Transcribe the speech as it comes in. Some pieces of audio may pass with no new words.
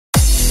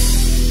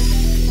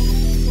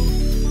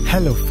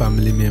Hello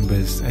family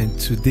members, and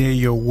today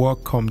you're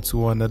welcome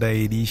to another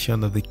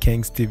edition of the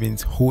Nkeng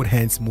Stevens Hold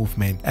Hands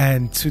movement.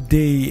 And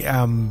today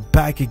I'm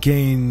back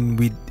again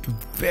with a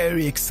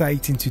very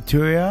exciting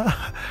tutorial.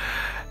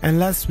 And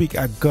last week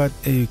I got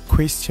a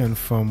question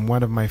from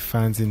one of my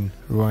fans in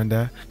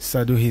Rwanda,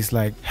 Sadu. He's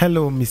like,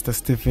 "Hello Mr.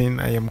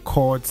 Stephen, I am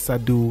called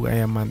Sadu. I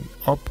am an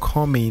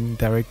upcoming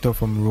director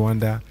from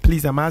Rwanda.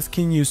 Please, I'm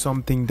asking you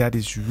something that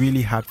is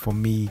really hard for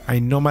me. I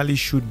normally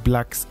shoot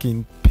black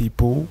skinned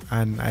people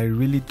and I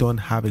really don't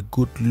have a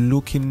good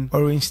looking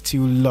orange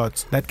teal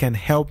LUT that can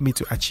help me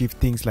to achieve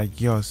things like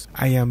yours.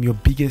 I am your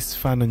biggest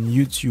fan on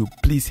YouTube.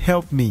 Please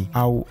help me.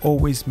 I will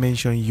always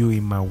mention you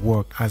in my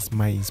work as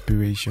my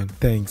inspiration.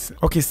 Thanks."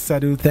 Okay,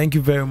 Sadu, thank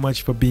you very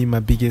much for being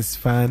my biggest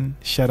fan.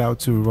 Shout out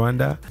to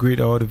Rwanda. Greet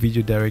all the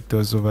video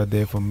directors over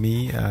there for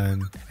me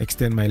and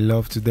extend my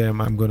love to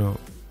them. I'm gonna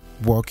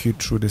walk you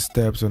through the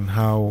steps on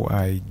how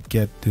I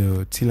get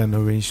the teal and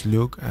orange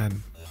look,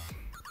 and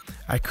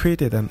I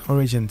created an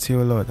orange and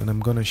teal LUT, and I'm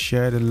gonna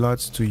share the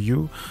LUTs to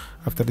you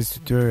after this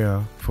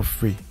tutorial for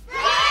free.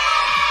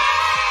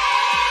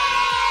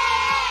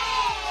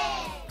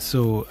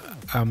 So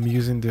I'm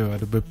using the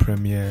Adobe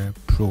Premiere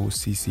Pro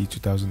CC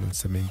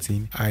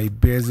 2017. I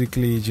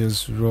basically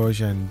just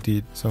rushed and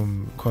did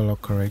some color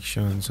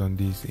corrections on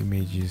these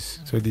images.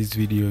 So this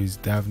video is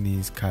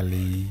Daphne's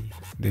Kali.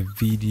 The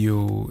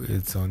video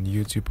is on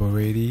YouTube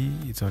already.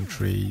 It's on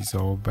Trace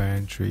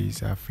Urban,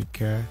 Trace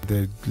Africa.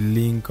 The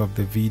link of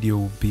the video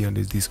will be on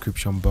the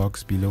description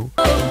box below.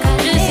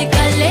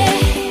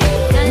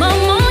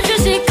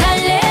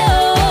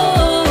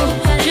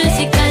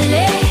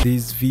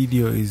 This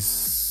video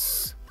is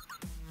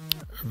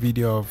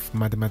video of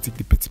Mathematique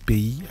de Petit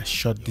Pays. I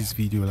shot this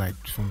video like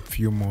from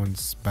few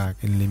months back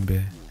in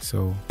Limbe.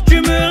 So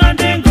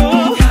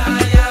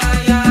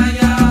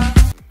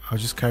I'll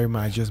just carry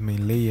my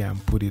adjustment layer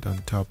and put it on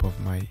top of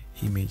my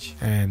image,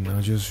 and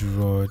I'll just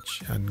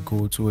rush and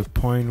go to a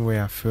point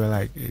where I feel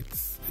like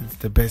it's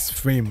the best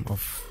frame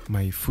of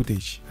my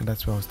footage, and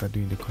that's where I'll start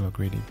doing the color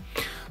grading.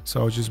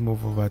 So I'll just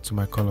move over to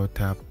my color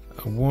tab.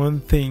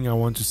 One thing I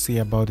want to say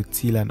about the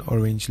teal and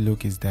orange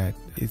look is that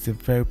it's a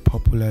very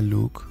popular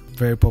look,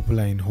 very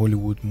popular in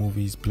Hollywood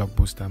movies,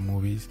 blockbuster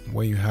movies,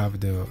 where you have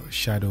the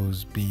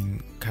shadows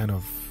being kind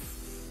of,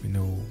 you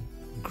know,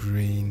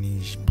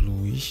 greenish,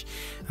 bluish,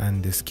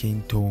 and the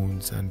skin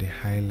tones and the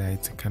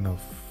highlights are kind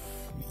of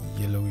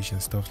yellowish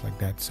and stuff like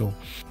that. So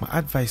my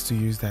advice to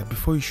you is that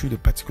before you shoot a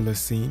particular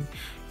scene,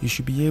 you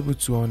should be able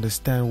to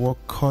understand what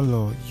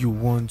color you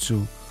want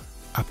to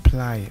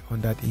apply on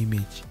that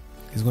image.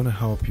 It's going to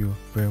help you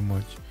very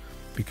much,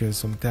 because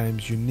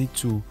sometimes you need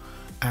to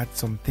add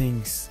some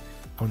things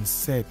on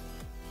set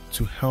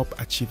to help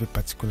achieve a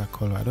particular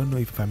color. I don't know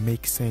if I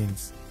make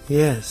sense.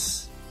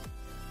 Yes.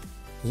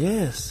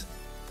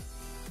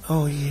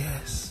 Oh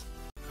yes.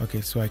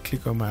 Okay, so I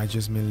click on my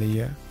adjustment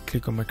layer,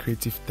 click on my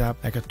creative tab.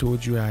 Like I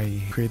told you, I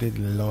created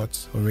a lot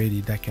already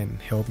that can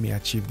help me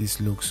achieve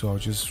this look, so I'll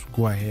just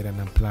go ahead and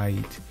apply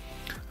it.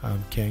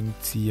 Nkeng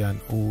Teal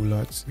and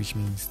LOOK, which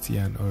means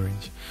teal and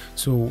orange.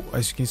 So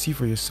as you can see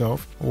for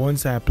yourself,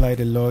 once I apply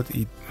the LOOK,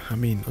 it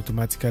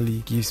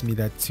automatically gives me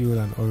that teal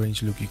and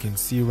orange look. You can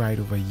see right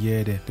over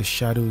here the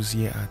shadows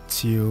here are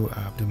teal,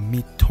 the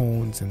mid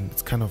tones, and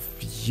it's kind of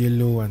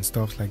yellow and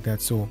stuff like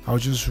that. So I'll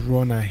just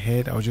run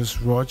ahead, I'll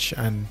just rush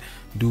and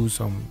do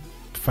some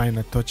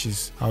finer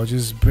touches. I'll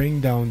just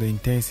bring down the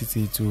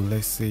intensity to,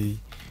 let's say,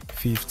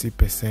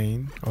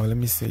 50%, or let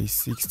me say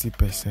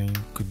 60%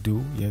 could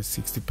do. Yes,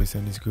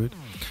 60% is good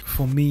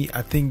for me.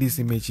 I think this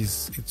image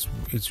is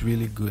it's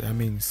really good.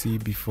 See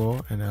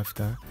before and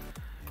after,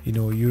 you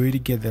know, you already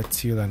get that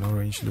teal and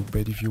orange look.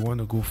 But if you want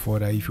to go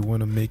further, if you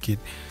want to make it,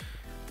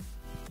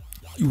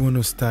 you want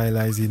to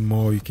stylize it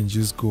more, you can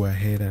just go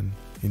ahead and,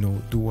 you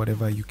know, do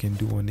whatever you can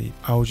do on it.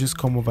 I'll just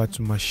come over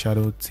to my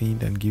shadow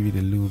tint and give it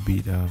a little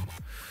bit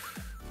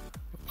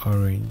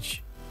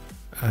orange.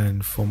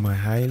 And for my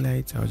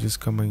highlights, I'll just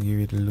come and give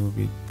it a little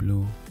bit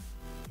blue,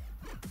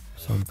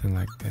 something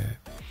like that.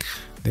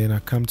 Then I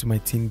come to my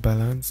tint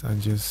balance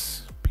and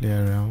just play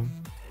around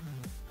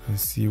and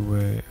see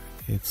where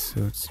it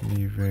suits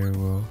me very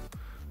well.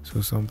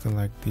 So something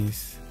like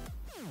this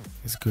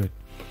is good.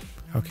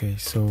 Okay,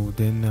 so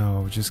then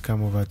I'll just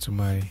come over to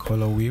my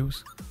color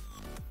wheels.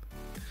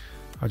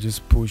 I'll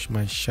just push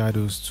my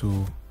shadows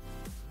to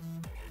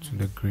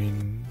the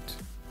green,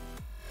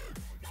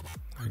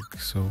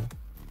 like so.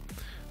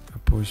 I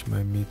push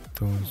my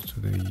mid-tones to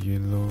the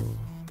yellow,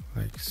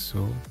 like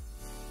so.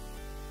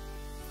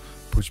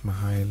 Push my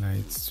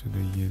highlights to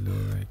the yellow,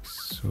 like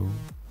so.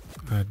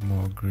 Add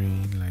more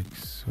green, like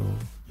so.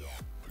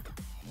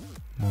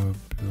 More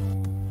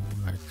blue,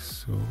 like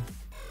so.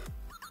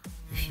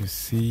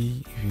 If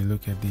you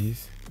look at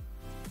this,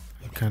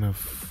 I'm kind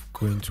of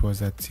going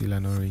towards that teal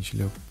and orange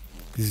look.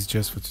 This is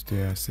just for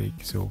tutorial's sake,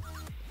 so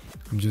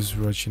I'm just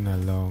rushing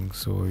along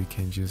so you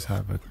can just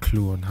have a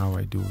clue on how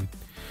I do it.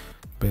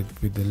 But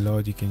with the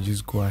LUT, you can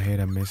just go ahead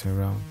and mess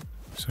around.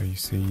 So you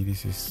see,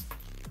 this is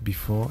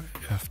before,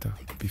 after,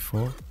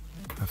 before,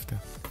 after.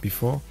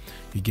 Before,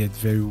 you get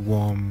very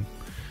warm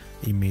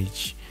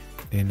image.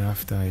 Then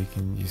after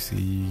you see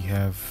you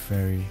have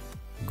very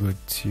good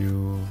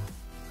teal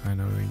and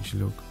orange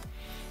look.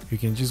 You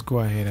can just go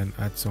ahead and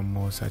add some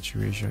more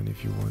saturation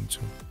if you want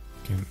to.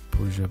 You can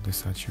push up the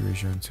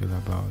saturation till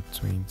about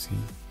 20,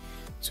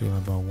 till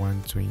about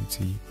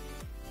 120,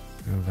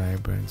 and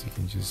vibrant. You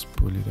can just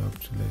pull it up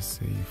to, let's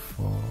say,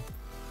 4.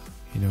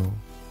 You know,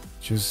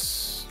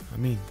 just, I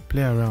mean,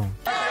 play around.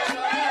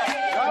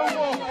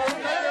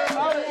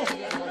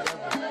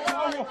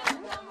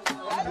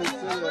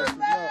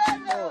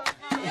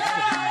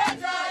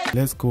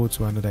 Let's go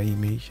to another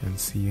image and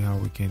see how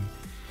we can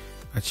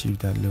achieve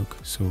that look.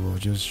 So I'll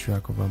just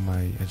drag over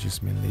my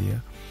adjustment layer.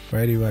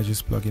 Right here, I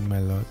just plug in my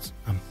LUT,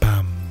 and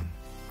bam,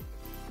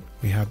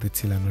 we have the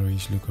teal and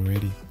orange look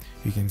already.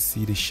 You can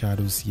see the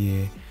shadows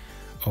here,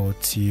 all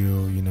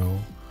teal, you know,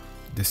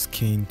 the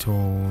skin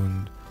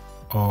tone,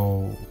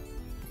 all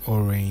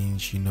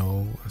orange, you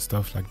know, and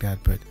stuff like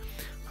that. But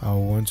I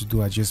want to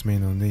do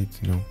adjustment on it,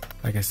 you know.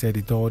 Like I said,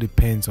 it all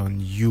depends on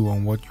you,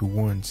 on what you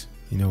want.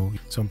 You know,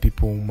 some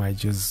people might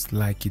just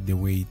like it the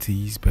way it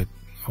is, but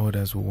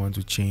others will want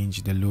to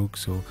change the look.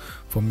 So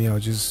for me, I'll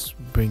just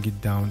bring it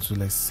down to,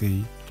 let's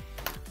say,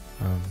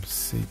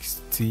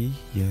 60.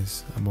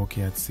 Yes, I'm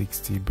okay at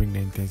 60. Bring the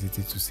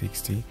intensity to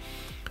 60.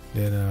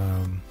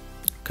 Then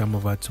come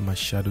over to my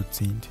shadow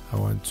tint. I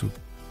want to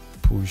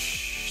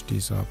push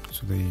this up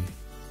to the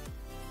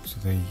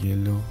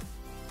yellow,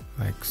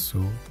 like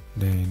so.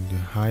 Then the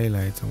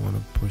highlights, I want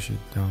to push it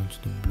down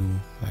to the blue,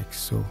 like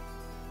so.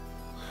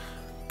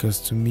 Because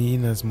to me,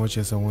 in as much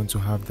as I want to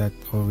have that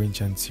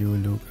orange and teal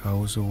look, I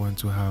also want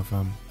to have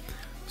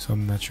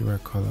some natural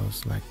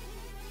colors, like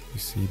you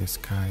see the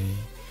sky.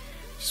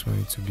 Just want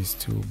it to be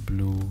still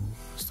blue,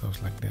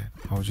 stuff like that.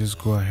 I'll just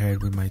go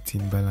ahead with my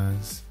tint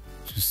balance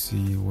to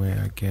see where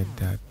I get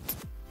that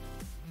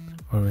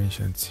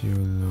orange and teal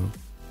look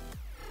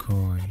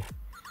going.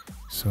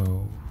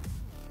 So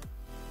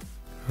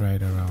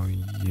right around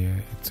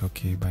here, it's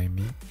okay by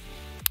me.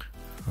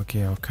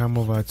 Okay, I'll come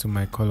over to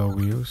my color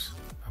wheels.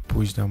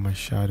 Push down my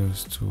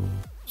shadows to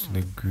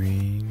the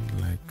green,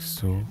 like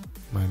so.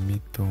 My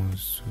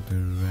midtones to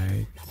the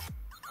red,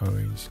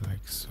 orange,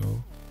 like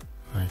so.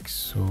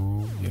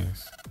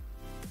 Yes.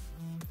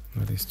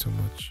 Not this too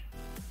much.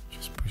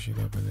 Just push it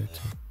up a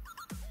little.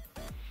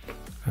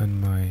 And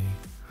my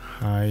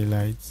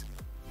highlights,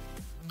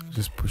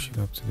 just push it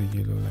up to the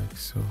yellow, like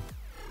so.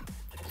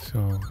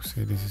 So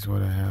say this is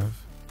what I have.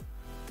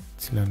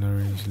 Teal and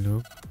orange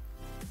look.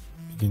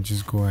 You can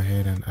just go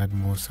ahead and add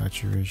more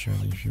saturation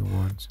if you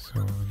want.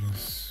 So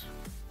just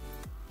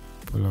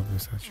pull up the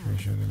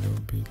saturation a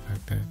little bit,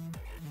 like that.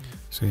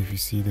 So if you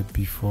see the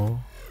before,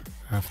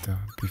 after,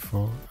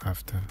 before,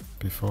 after,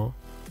 before,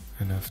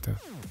 and after,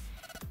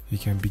 you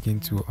can begin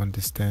to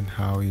understand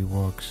how it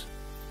works.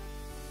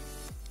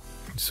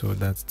 So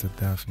that's the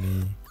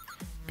Daphne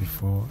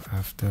before,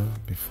 after,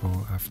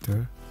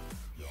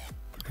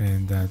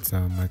 and that's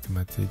our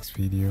mathematics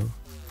video,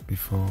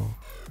 before,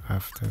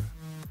 after.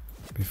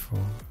 Before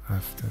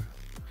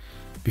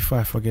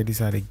I forget, these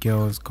are the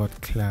girls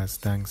got class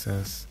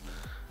dancers.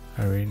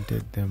 I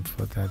rented them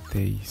for that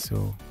day,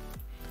 so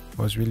it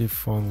was really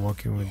fun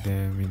working with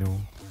them. You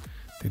know,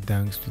 they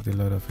danced with a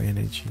lot of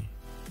energy.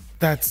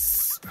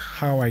 That's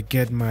how I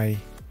get my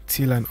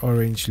teal and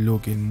orange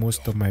look in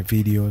most of my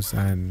videos,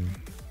 and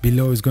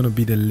below is going to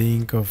be the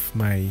link of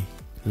my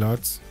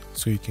LUTs,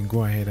 so you can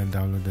go ahead and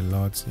download the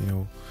LUTs. You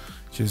know,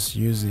 just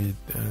use it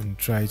and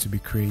try to be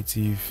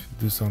creative,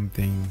 do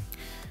something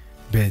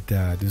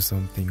better, do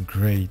something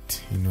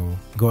great. You know,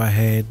 go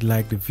ahead,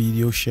 like the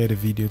video, share the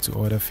video to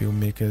other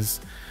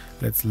filmmakers.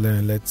 Let's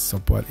learn, let's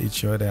support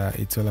each other.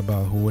 It's all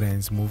about hold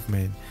hands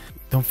movement.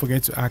 Don't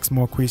forget to ask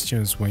more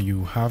questions when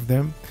you have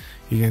them.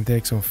 You can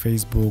text on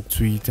Facebook,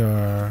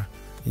 Twitter,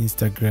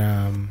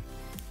 Instagram,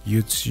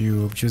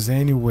 YouTube, just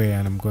anywhere,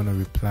 and I'm gonna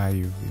reply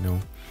you, you know.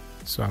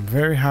 So I'm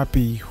very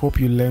happy. Hope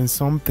you learned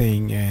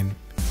something, and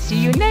see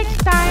you next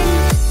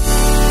time.